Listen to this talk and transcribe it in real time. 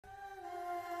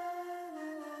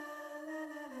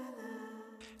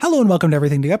Hello and welcome to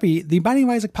Everything To Guppy, the Binding of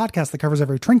Isaac podcast that covers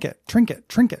every trinket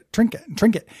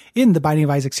in the Binding of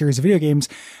Isaac series of video games.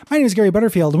 My name is Gary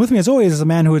Butterfield, and with me as always is a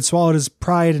man who would swallow his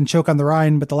pride and choke on the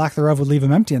rind, but the lack thereof would leave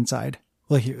him empty inside.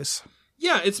 William Hughes.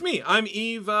 Yeah, it's me. I'm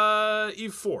Eve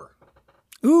 4.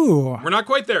 Ooh. We're not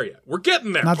quite there yet. We're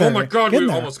getting there. Not there Oh my yet. god, Getting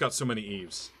we there. almost got so many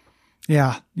Eves.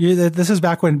 Yeah. This is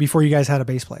back before you guys had a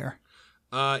bass player.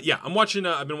 Yeah, I'm watching.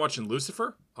 I've been watching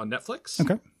Lucifer on Netflix.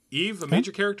 Okay. Eve, a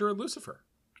major character in Lucifer.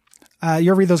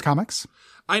 You ever read those comics?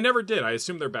 I never did. I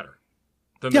assume they're better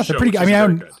than Yeah, the show. they're pretty good. Which is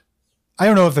very good. I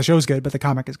don't know if the show's good, but the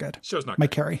comic is good. Show's not Mike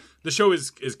good. Carey. The show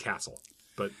is Castle,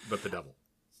 but the devil.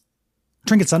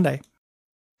 Trinket Sunday.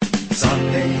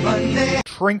 Sunday, Monday,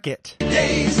 Trinket.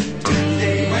 days,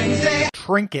 Tuesday, Wednesday,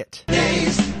 Trinket.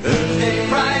 days, Thursday,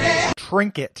 Friday,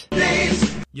 Trinket.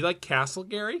 days. You like Castle,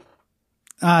 Gary?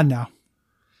 No.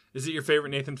 Is it your favorite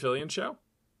Nathan Fillion show?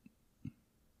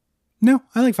 No,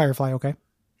 I like Firefly, okay.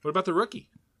 What about The Rookie?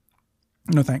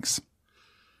 No thanks.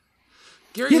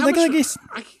 Gary, Yeah, how like- much, like I s-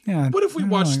 yeah, what if we I don't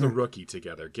watched know. The Rookie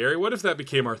together, Gary? What if that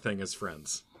became our thing as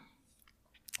friends?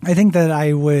 I think that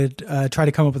I would try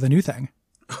to come up with a new thing.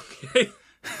 Okay.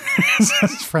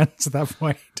 As friends at that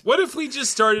point. What if we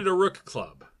just started a Rook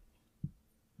Club?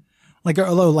 Like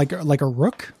a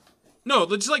rook? No,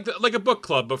 just like a book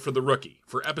club, but for The Rookie,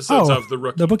 for episodes of The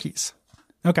Rookie. The bookies.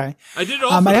 Okay. I did it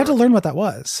all. I'd have to learn what that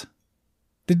was.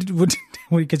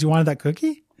 Because you wanted that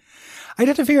cookie? I'd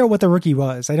have to figure out what The Rookie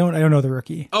was. I don't know The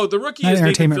Rookie. Oh, The Rookie Not is Nathan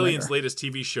entertainment Fillion's writer. latest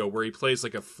TV show where he plays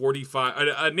like a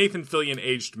Nathan Fillion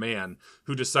aged man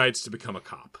who decides to become a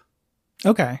cop.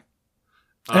 Okay.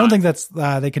 I don't think that's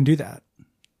they can do that.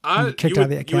 Kicked out of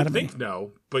the You would academy. think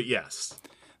no, but yes.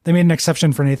 They made an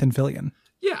exception for Nathan Fillion.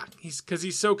 Yeah, because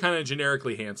he's so kind of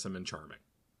generically handsome and charming.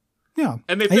 Yeah.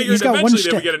 And they He's figured got one eventually they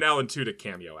would shtick. get an Alan Tudyk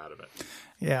cameo out of it.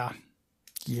 Yeah.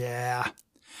 Yeah.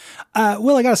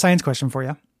 Will, I got a science question for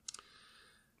you.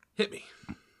 Hit me.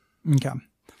 Okay.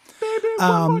 Baby,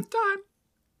 one more time.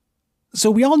 So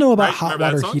we all know about Right, hot remember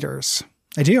that water song? heaters.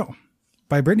 I do.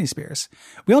 By Britney Spears.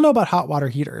 We all know about hot water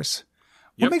heaters.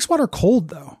 What Yep. makes water cold,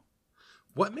 though?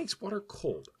 What makes water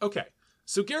cold? Okay.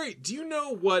 So, Gary, do you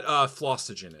know what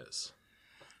phlostogen is?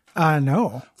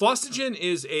 No. Phlostogen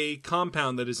is a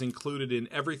compound that is included in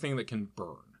everything that can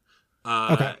burn.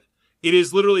 Okay. It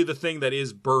is literally the thing that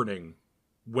is burning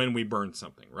when we burn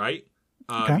something, right?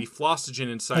 Okay. The phlostogen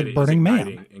inside Like it is Burning Man.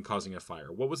 igniting and causing a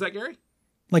fire. What was that, Gary?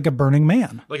 Like a burning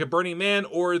man. Like a Burning Man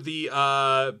or the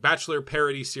Bachelor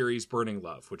parody series Burning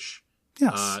Love, which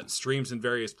Yes. streams in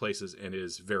various places and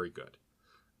is very good.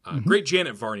 Mm-hmm. Great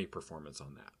Janet Varney performance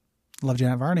on that. Love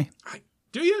Janet Varney.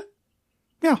 Do you?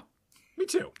 Yeah. Me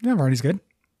too. Janet Varney's good.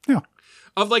 Yeah.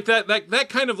 Of like that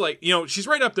kind of like, she's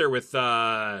right up there with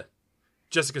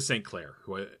Jessica St. Clair,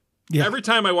 who Yeah. every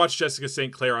time I watch Jessica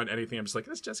St. Clair on anything, I'm just like,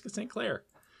 that's Jessica St. Clair.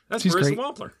 That's She's Marissa great.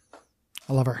 Wampler.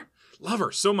 I love her. Love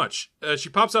her so much. She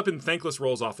pops up in thankless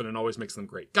roles often and always makes them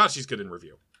great. God, she's good in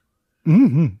review.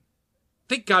 Mm-hmm.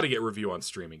 They got to get review on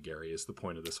streaming, Gary, is the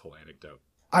point of this whole anecdote.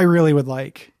 I really would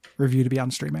like review to be on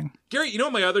streaming. Gary, you know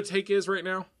what my other take is right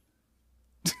now?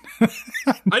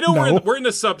 I know No. we're in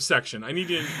the subsection. I need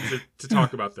you to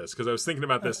talk about this because I was thinking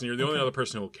about this and you're the only other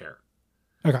person who will care.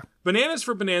 Okay. Bananas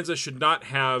for Bonanza should not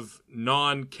have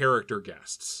non-character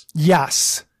guests.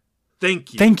 Yes.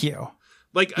 Thank you. Thank you.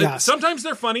 Like, Yes. sometimes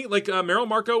they're funny. Like, Meryl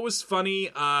Marco was funny.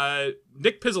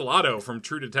 Nick Pizzolatto from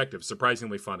True Detective,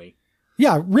 surprisingly funny.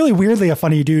 Yeah. Really weirdly a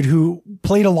funny dude who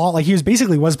played along. Like he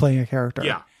was playing a character.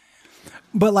 Yeah.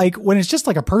 But like when it's just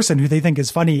like a person who they think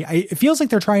is funny, it feels like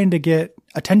they're trying to get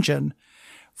attention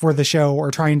for the show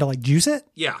or trying to like juice it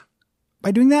Yeah.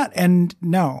 by doing that. And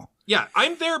no. Yeah,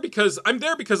 I'm there because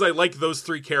I like those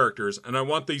three characters, and I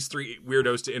want these three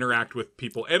weirdos to interact with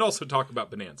people and also talk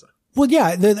about Bonanza. Well,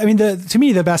 yeah. To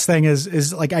me, the best thing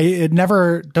is like, it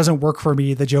never doesn't work for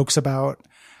me. The jokes about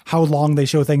how long they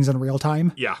show things in real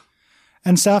time Yeah.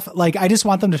 and stuff. Like, I just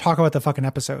want them to talk about the fucking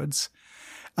episodes.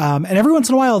 And every once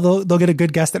in a while they'll get a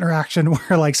good guest interaction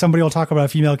where like somebody will talk about a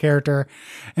female character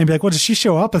and be like, well, does she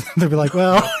show up? And they'll be like,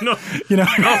 well, No, no,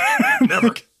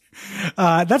 never.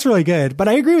 that's really good. But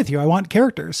I agree with you. I want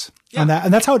characters on that.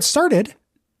 And that's how it started.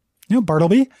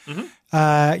 Bartleby,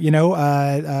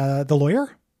 Mm-hmm. the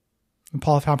lawyer,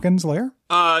 Paul F. Tompkins, lawyer,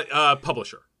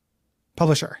 Publisher.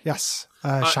 publisher. Yes.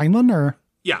 Shineland or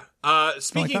Yeah.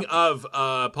 Speaking of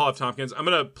Paul F. Tompkins, I'm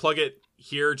going to plug it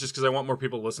here just because I want more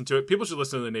people to listen to it. People should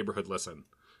listen to The Neighborhood Listen,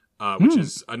 which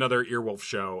is another Earwolf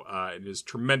show. It is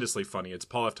tremendously funny. It's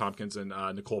Paul F. Tompkins and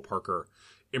Nicole Parker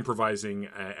improvising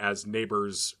as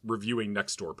neighbors reviewing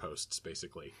Nextdoor posts,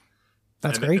 basically.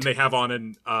 That's and, great. And they have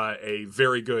on a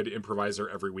very good improviser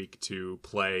every week to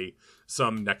play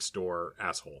some next door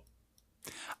asshole.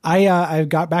 I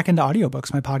got back into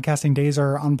audiobooks. My podcasting days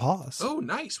are on pause. Oh,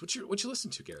 nice. What you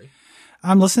listen to, Gary?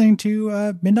 I'm listening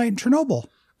to Midnight in Chernobyl.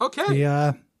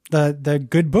 Okay. The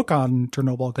good book on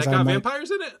Chernobyl. That got vampires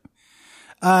in it?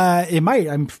 It might.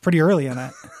 I'm pretty early in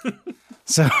it.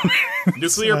 So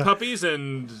nuclear puppies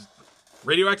and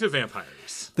radioactive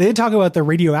vampires. They did talk about the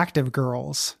radioactive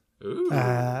girls. Ooh.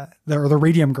 The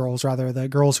radium girls, rather, the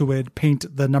girls who would paint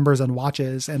the numbers on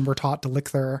watches and were taught to lick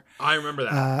their I remember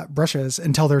that brushes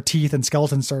until their teeth and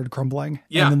skeletons started crumbling.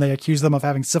 Yeah. And then they accused them of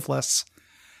having syphilis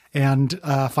and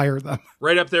fired them.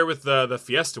 Right up there with the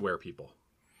Fiesta wear people.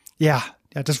 Yeah,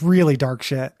 just really dark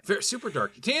shit. Super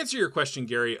dark. To answer your question,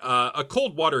 Gary, a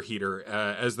cold water heater,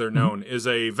 as they're known, is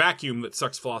a vacuum that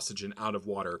sucks phlogiston out of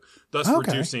water, thus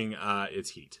reducing its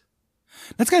heat.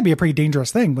 That's got to be a pretty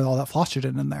dangerous thing with all that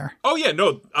phlogiston in there. Oh, yeah,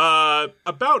 no.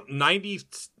 About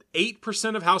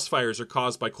 98% of house fires are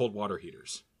caused by cold water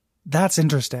heaters. That's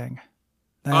interesting.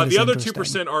 The other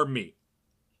 2% are me.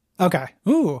 Okay.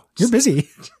 Ooh, you're busy.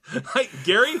 Hi,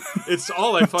 Gary, it's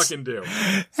all I fucking do.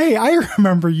 Hey, I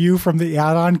remember you from the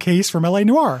add-on case from LA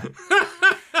Noire.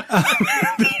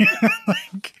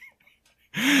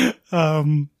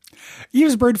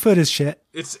 Eve's Birdfoot is shit.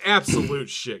 It's absolute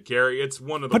shit, Gary. It's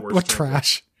one of the worst. What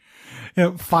trash?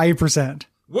 5%.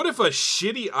 What if a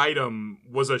shitty item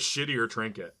was a shittier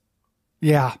trinket?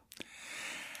 Yeah.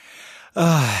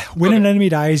 When an enemy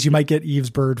dies, you might get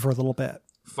Eve's Bird for a little bit.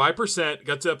 5%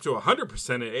 gets up to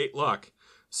 100% at 8 luck.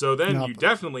 So then you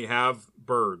definitely have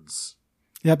birds.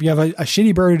 Yep, you have a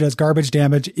shitty bird who does garbage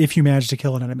damage if you manage to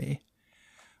kill an enemy.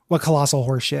 What colossal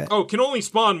horse shit. Oh, it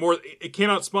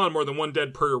cannot spawn more than one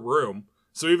dead per room.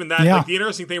 So even that, like the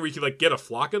interesting thing where you could like get a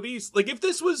flock of these, like if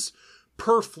this was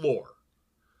per floor,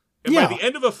 and by the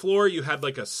end of a floor you had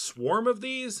like a swarm of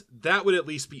these, that would at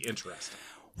least be interesting.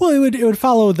 Well, it would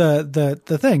follow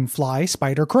the thing, fly,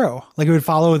 spider, crow. Like it would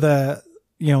follow the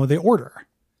order.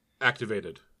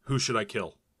 Activated. Who should I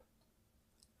kill?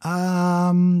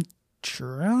 Trump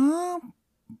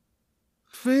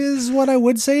is what I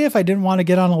would say if I didn't want to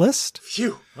get on a list.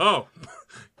 Phew. Oh,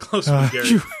 close one, Gary.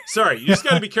 Phew. Sorry, you just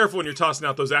got to be careful when you're tossing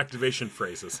out those activation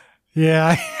phrases.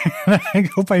 Yeah, I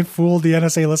hope I fooled the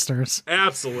NSA listeners.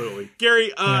 Absolutely.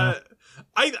 Gary,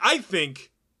 I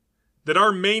think that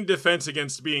our main defense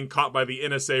against being caught by the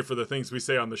NSA for the things we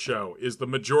say on the show is the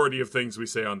majority of things we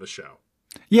say on the show.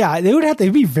 Yeah,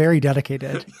 they'd be very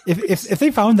dedicated. If they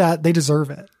found that, they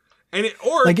deserve it. And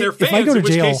like they're fans, if I go to in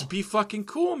which jail, case, be fucking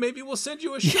cool. Maybe we'll send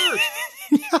you a shirt.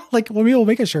 Yeah, like maybe we'll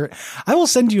make a shirt. I will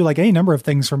send you like any number of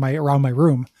things from around my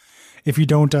room if you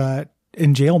don't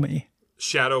in jail me.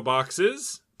 Shadow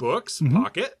boxes, books,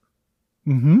 Pocket.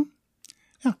 Mm-hmm.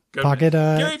 Yeah, Good. Pocket.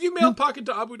 Gary, have you mailed Pocket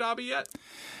to Abu Dhabi yet?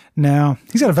 No,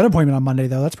 he's got a vet appointment on Monday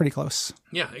though. That's pretty close.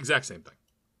 Yeah, exact same thing.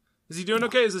 Is he doing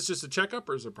okay? Is this just a checkup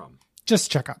or is there a problem? Just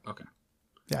check up. Okay.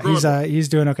 Yeah, he's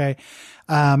doing okay.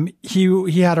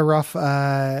 He had a rough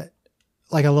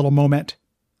like a little moment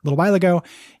a little while ago.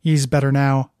 He's better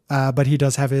now, but he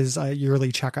does have his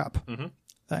yearly checkup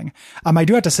thing. I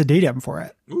do have to sedate him for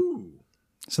it. Ooh.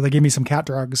 So they gave me some cat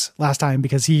drugs last time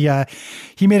because he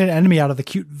made an enemy out of the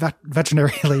cute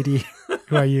veterinary lady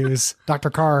who I use, Dr.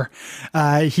 Carr.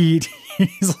 He's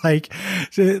like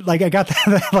I got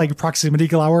that like proximity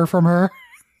glower from her.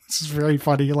 This is very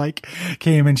funny. Like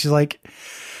came and she's like,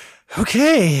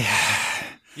 okay.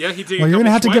 Yeah, he did. Well, you're going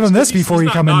to have to give him this before you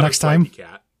come in next time.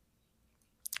 Cat.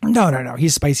 No.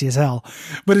 He's spicy as hell.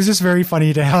 But it's just very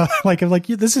funny to have, like,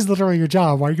 this is literally your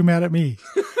job. Why are you mad at me?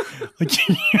 Well,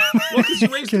 because you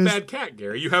raised a bad cat,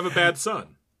 Gary. You have a bad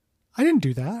son. I didn't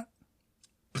do that.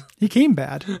 He came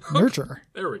bad. Nurture.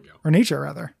 There we go. Or nature,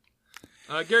 rather.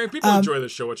 Gary, people enjoy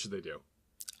this show. What should they do?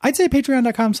 I'd say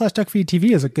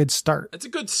patreon.com/Duckfeed.tv is a good start. It's a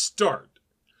good start.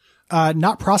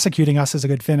 Not prosecuting us is a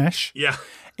good finish. Yeah.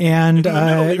 And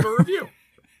leave a review.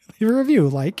 Leave a review,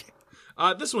 like.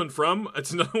 It's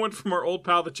another one from our old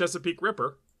pal, the Chesapeake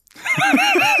Ripper.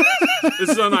 This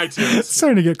is on iTunes. It's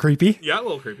starting to get creepy. Yeah, a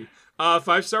little creepy.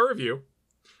 5-star review.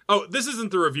 Oh, this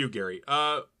isn't the review, Gary.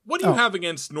 What do you have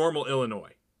against Normal,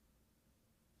 Illinois?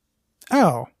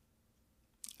 Oh.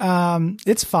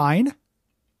 It's fine.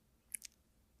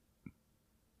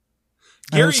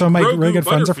 Gary, so my really good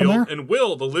friends are from there. And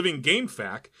Will, the living game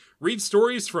fac, read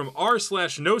stories from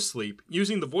r/no sleep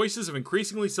using the voices of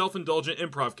increasingly self-indulgent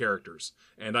improv characters.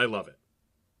 And I love it.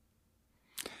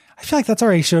 I feel like that's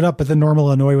already showed up, but the Normal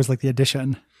Illinois was like the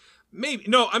addition. Maybe.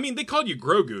 No, I mean, they called you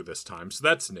Grogu this time, so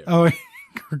that's new. Oh,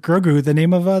 Grogu, the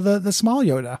name of the small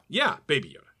Yoda. Yeah,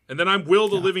 Baby Yoda. And then I'm Will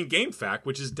the Living Game Fact,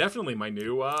 which is definitely my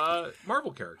new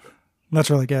Marvel character. That's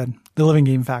really good. The living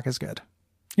game fact is good.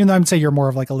 Even though I would say you're more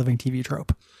of like a living TV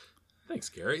trope. Thanks,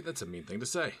 Gary. That's a mean thing to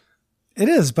say. It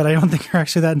is, but I don't think you're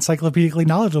actually that encyclopedically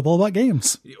knowledgeable about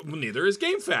games. Well, neither is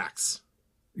Game Facts.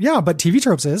 Yeah, but TV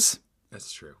tropes is.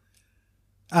 That's true.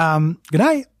 Good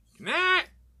night. Nah.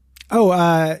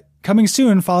 Oh, coming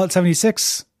soon, Fallout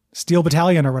 76, Steel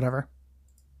Battalion or whatever.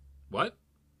 What?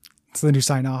 It's the new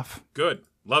sign off. Good.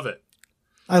 Love it.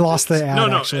 I lost the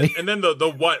ad, actually. And then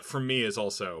the what from me is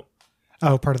also...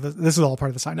 Oh, this is all part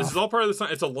of the sign off. This is all part of the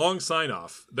sign. It's a long sign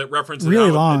off that references really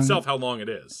long. Itself how long it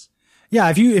is. Yeah,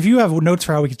 if you have notes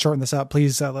for how we can shorten this up,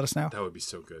 please let us know. That would be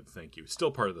so good. Thank you. Still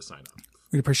part of the sign off.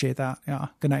 We'd appreciate that. Yeah.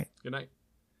 Good night. Good night.